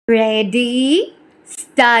Ready,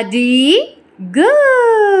 study,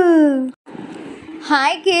 go!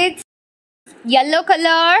 Hi kids! Yellow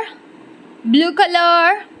color, blue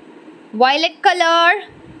color, violet color,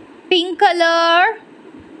 pink color,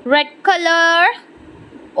 red color,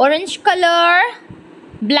 orange color,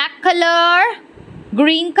 black color,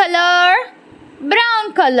 green color,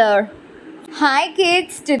 brown color. Hi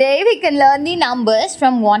kids! Today we can learn the numbers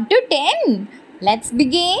from 1 to 10. Let's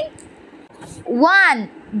begin. 1.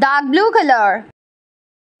 Dark blue color.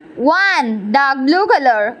 1. Dark blue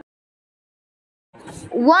color.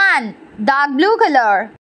 1. Dark blue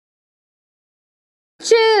color.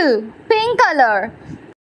 2. Pink color.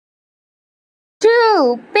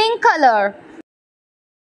 2. Pink color.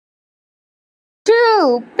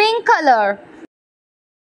 2. Pink color.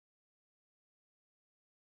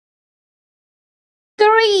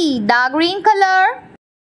 3. Dark green color.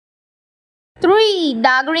 3.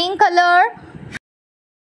 Dark green color.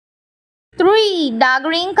 3. Dark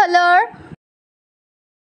green color.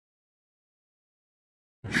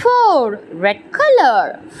 4. Red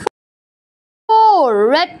color. 4.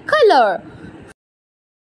 Red color.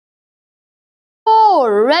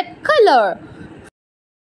 4. Red color.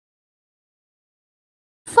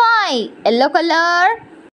 5. Yellow color.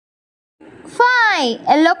 5.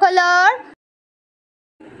 Yellow color.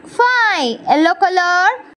 5. Yellow color.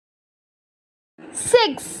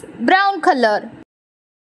 6. Brown color.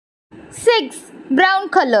 6. Brown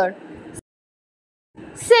color.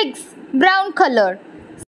 6. Brown color.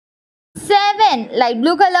 7. Light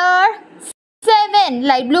blue color. 7.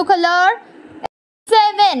 Light blue color.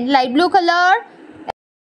 7. Light blue color.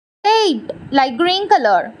 8. Light green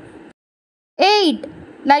color. 8.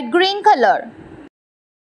 Light green color.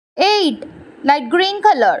 8. Light green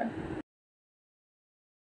color.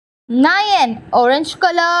 9. Orange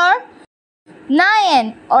color.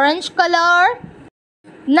 9. Orange color.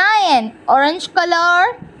 9. Orange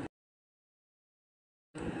color.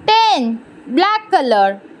 10. Black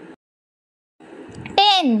color.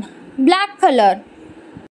 10. Black color.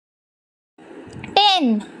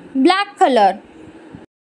 10. Black color.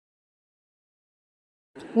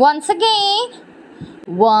 Once again.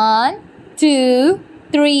 1, 2,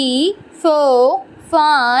 3, 4,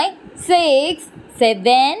 5, 6,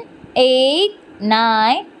 7, 8,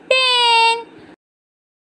 9, 10.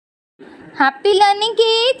 Happy learning,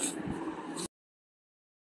 kids!